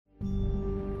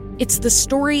It's the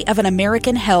story of an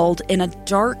American held in a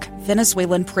dark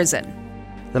Venezuelan prison.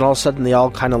 Then all of a sudden they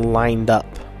all kind of lined up.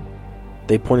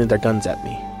 They pointed their guns at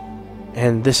me.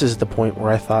 And this is the point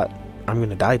where I thought, I'm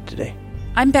going to die today.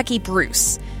 I'm Becky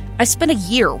Bruce. I spent a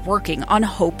year working on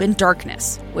Hope in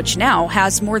Darkness, which now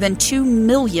has more than 2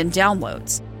 million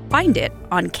downloads. Find it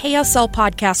on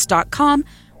kslpodcast.com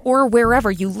or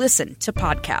wherever you listen to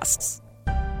podcasts.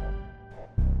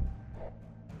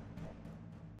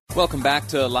 Welcome back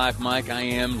to Live Mike. I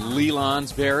am Lee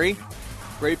Lonsberry.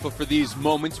 Grateful for these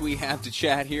moments we have to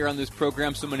chat here on this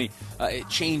program. So many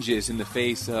changes in the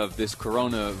face of this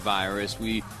coronavirus.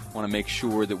 We want to make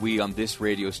sure that we on this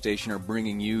radio station are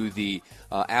bringing you the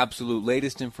absolute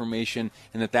latest information,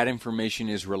 and that information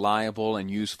is reliable and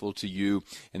useful to you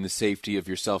and the safety of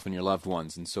yourself and your loved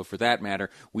ones. And so for that matter,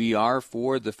 we are,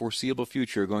 for the foreseeable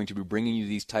future, going to be bringing you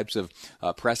these types of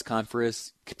press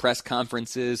conferences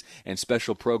and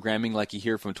special programming like you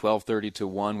hear from 12:30 to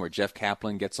 1, where Jeff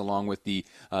Kaplan gets along with the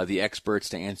experts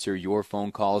to answer your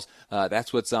phone calls.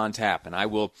 That's what's on tap, and I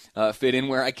will fit in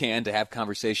where I can to have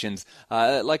conversations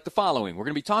like the following. We're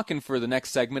going to be talking for the next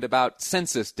segment about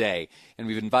Census Day, and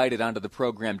we've invited onto the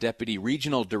program Deputy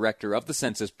Regional Director of the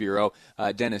Census Bureau,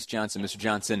 Dennis Johnson. Mr.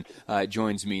 Johnson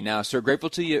joins me now. Sir,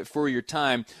 grateful to you for your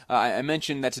time. I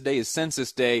mentioned that today is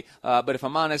Census Day, but if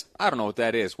I'm honest, I don't know what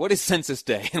that is. What is Census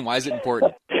Day, and why is it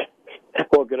important?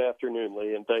 Well, good afternoon,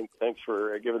 Lee, and thanks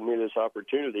for giving me this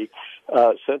opportunity.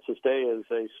 Census Day is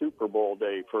a Super Bowl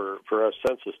day for us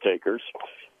census takers.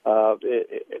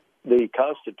 The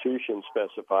Constitution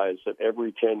specifies that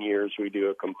every 10 years we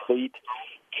do a complete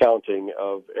counting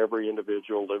of every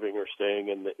individual living or staying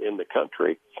in the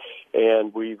country,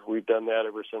 and we've done that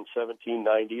ever since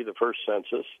 1790, the first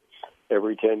census.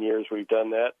 Every 10 years we've done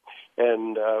that,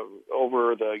 and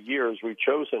over the years we've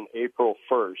chosen April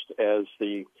 1st as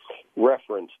the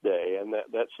reference day, and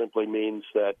that simply means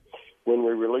that when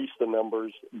we release the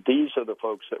numbers, these are the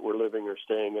folks that were living or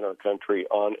staying in our country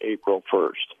on April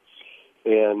 1st.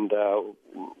 And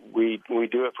we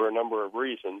do it for a number of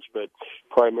reasons, but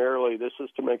primarily this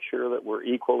is to make sure that we're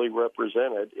equally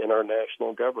represented in our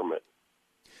national government.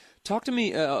 Talk to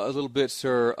me a little bit,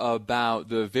 sir, about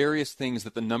the various things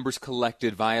that the numbers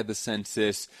collected via the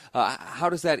census. How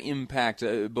does that impact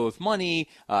both money,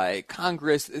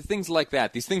 Congress, things like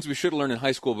that? These things we should learn in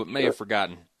high school but may have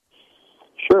forgotten.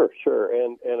 Sure.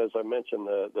 And as I mentioned,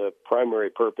 the primary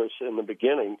purpose in the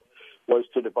beginning was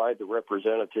to divide the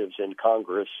representatives in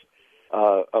Congress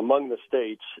among the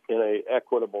states in an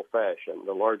equitable fashion.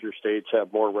 The larger states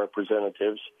have more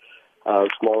representatives.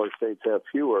 Smaller states have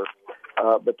fewer,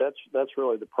 but that's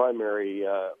really the primary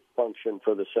function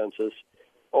for the census.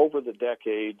 Over the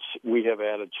decades, we have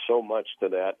added so much to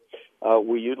that.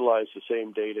 We utilize the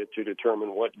same data to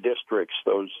determine what districts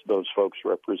those folks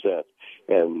represent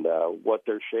and what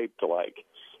they're shaped like.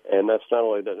 And that's not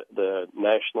only the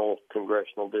national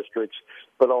congressional districts,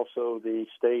 but also the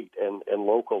state and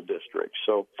local districts.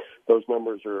 So those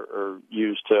numbers are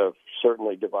used to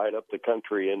certainly divide up the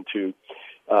country into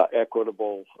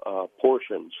equitable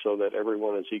portions so that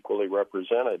everyone is equally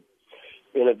represented.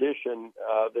 In addition,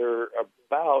 there are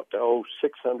about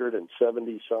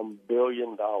 $670-some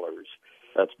billion,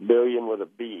 that's billion with a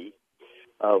B,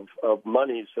 of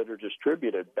monies that are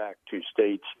distributed back to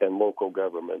states and local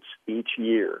governments each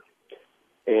year.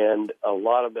 And a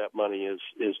lot of that money is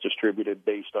distributed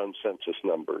based on census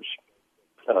numbers.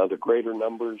 The greater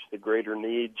numbers, the greater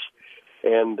needs,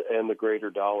 and the greater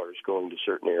dollars going to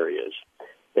certain areas.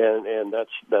 And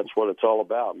that's what it's all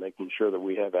about, making sure that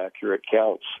we have accurate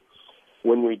counts.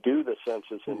 When we do the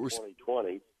census in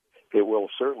 2020, it will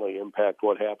certainly impact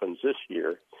what happens this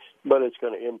year, but it's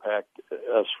going to impact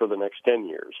us for the next 10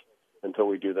 years until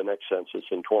we do the next census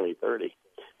in 2030.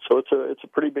 So it's a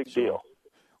pretty big deal.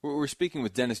 We're speaking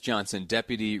with Dennis Johnson,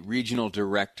 Deputy Regional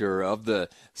Director of the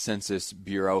Census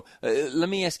Bureau. Let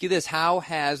me ask you this. How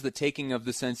has the taking of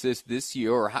the census this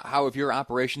year, or how have your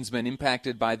operations been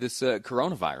impacted by this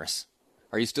coronavirus?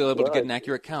 Are you still able to get an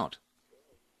accurate count?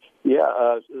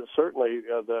 Yeah, certainly.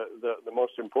 The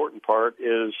most important part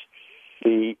is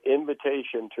the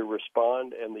invitation to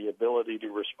respond and the ability to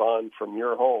respond from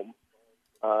your home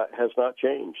has not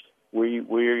changed.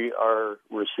 We are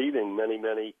receiving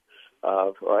many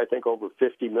I think over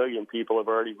 50 million people have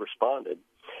already responded,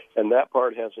 and that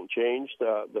part hasn't changed.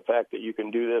 The fact that you can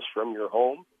do this from your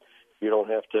home, you don't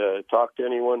have to talk to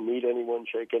anyone, meet anyone,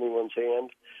 shake anyone's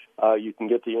hand. You can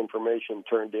get the information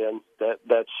turned in.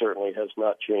 That certainly has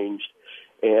not changed,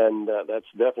 and that's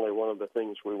definitely one of the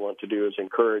things we want to do is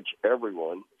encourage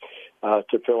everyone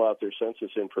to fill out their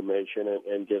census information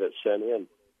and get it sent in.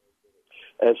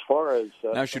 As far as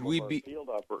now, should we be?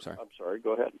 I'm sorry.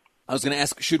 Go ahead. I was going to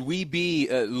ask, should we be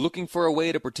looking for a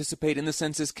way to participate in the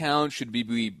census count? Should we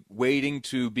be waiting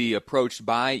to be approached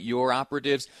by your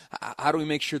operatives? How do we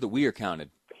make sure that we are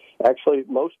counted? Actually,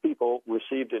 most people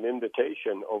received an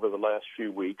invitation over the last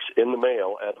few weeks in the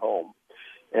mail at home.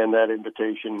 And that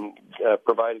invitation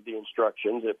provided the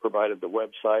instructions. It provided the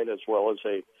website as well as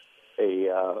a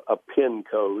PIN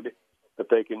code that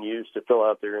they can use to fill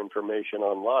out their information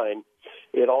online.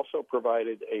 It also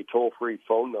provided a toll-free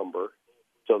phone number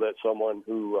so that someone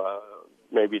who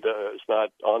maybe is not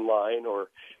online or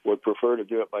would prefer to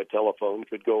do it by telephone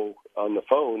could go on the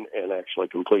phone and actually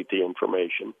complete the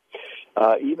information.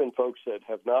 Even folks that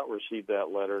have not received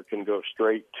that letter can go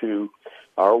straight to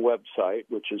our website,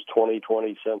 which is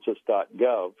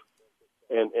 2020census.gov,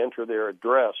 and enter their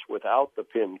address without the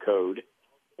PIN code,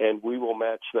 and we will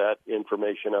match that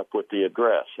information up with the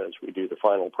address as we do the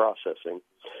final processing.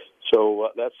 So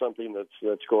that's something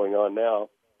that's going on now.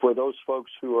 For those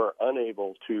folks who are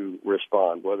unable to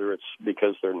respond, whether it's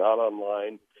because they're not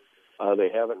online, they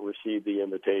haven't received the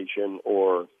invitation,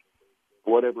 or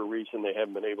whatever reason they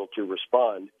haven't been able to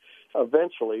respond,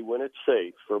 eventually, when it's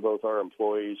safe for both our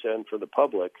employees and for the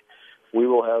public, we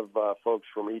will have folks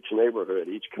from each neighborhood,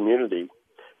 each community,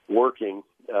 working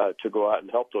to go out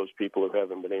and help those people who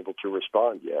haven't been able to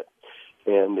respond yet.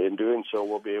 And in doing so,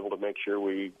 we'll be able to make sure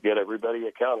we get everybody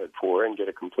accounted for and get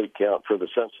a complete count for the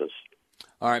census.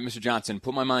 All right, Mr. Johnson,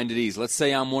 put my mind at ease. Let's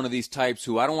say I'm one of these types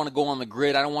who I don't want to go on the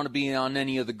grid. I don't want to be on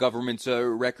any of the government's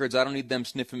records. I don't need them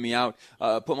sniffing me out.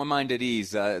 Put my mind at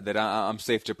ease that I'm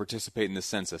safe to participate in this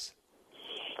census.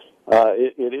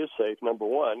 It is safe. Number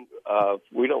one,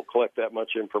 we don't collect that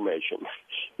much information.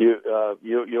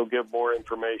 You'll give more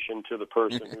information to the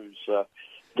person who's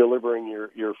delivering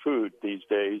your food these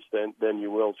days than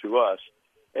you will to us.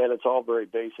 And it's all very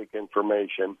basic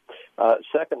information.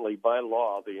 Secondly, by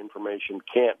law, the information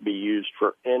can't be used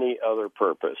for any other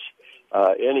purpose.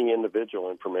 Any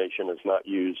individual information is not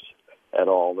used at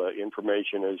all. The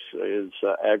information is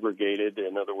aggregated.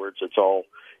 In other words, it's all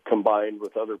combined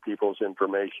with other people's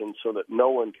information so that no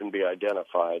one can be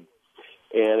identified.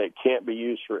 And it can't be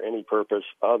used for any purpose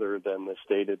other than the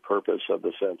stated purpose of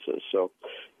the census. So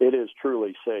it is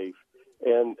truly safe.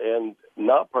 And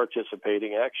not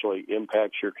participating actually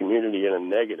impacts your community in a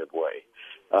negative way.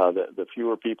 The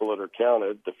fewer people that are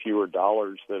counted, the fewer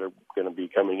dollars that are going to be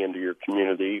coming into your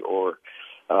community, or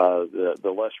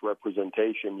the less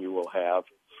representation you will have.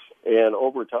 And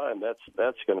over time,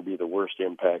 that's going to be the worst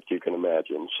impact you can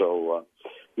imagine. So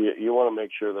you want to make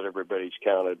sure that everybody's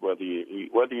counted, whether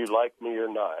you like me or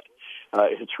not.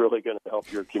 It's really going to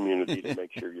help your community to make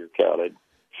sure you're counted.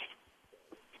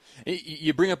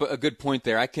 You bring up a good point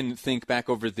there. I can think back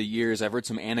over the years. I've heard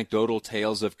some anecdotal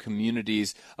tales of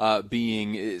communities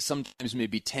being sometimes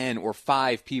maybe 10 or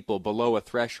 5 people below a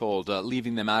threshold,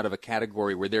 leaving them out of a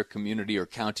category where their community or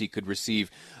county could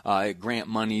receive grant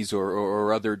monies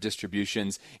or other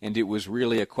distributions. And it was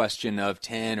really a question of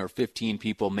 10 or 15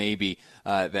 people maybe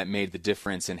that made the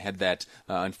difference and had that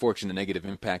unfortunate negative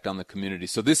impact on the community.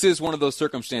 So this is one of those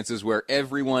circumstances where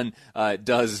everyone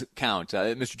does count.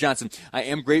 Mr. Johnson, I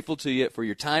am grateful to you for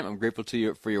your time. I'm grateful to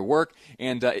you for your work.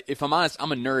 And if I'm honest,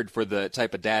 I'm a nerd for the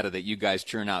type of data that you guys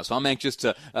churn out. So I'm anxious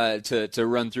to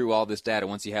run through all this data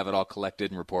once you have it all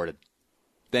collected and reported.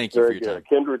 Thank you for your time.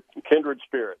 Kindred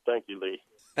spirit. Thank you, Lee.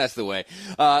 That's the way.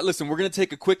 Listen, we're going to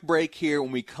take a quick break here.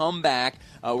 When we come back,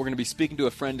 we're going to be speaking to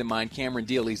a friend of mine, Cameron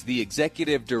Deal. He's the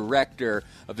executive director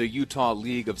of the Utah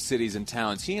League of Cities and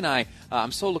Towns. He and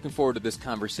I'm so looking forward to this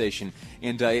conversation.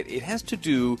 And it has to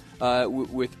do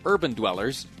with urban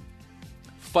dwellers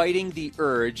fighting the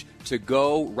urge to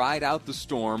go ride out the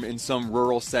storm in some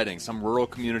rural setting, some rural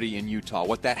community in Utah.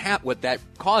 What that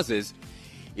causes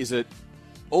is an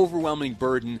overwhelming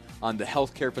burden on the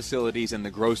healthcare facilities and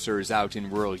the grocers out in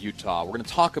rural Utah. We're going to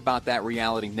talk about that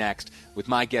reality next with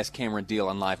my guest Cameron Deal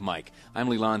on Live Mike. I'm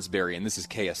Lee Lonsberry, and this is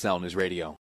KSL News Radio.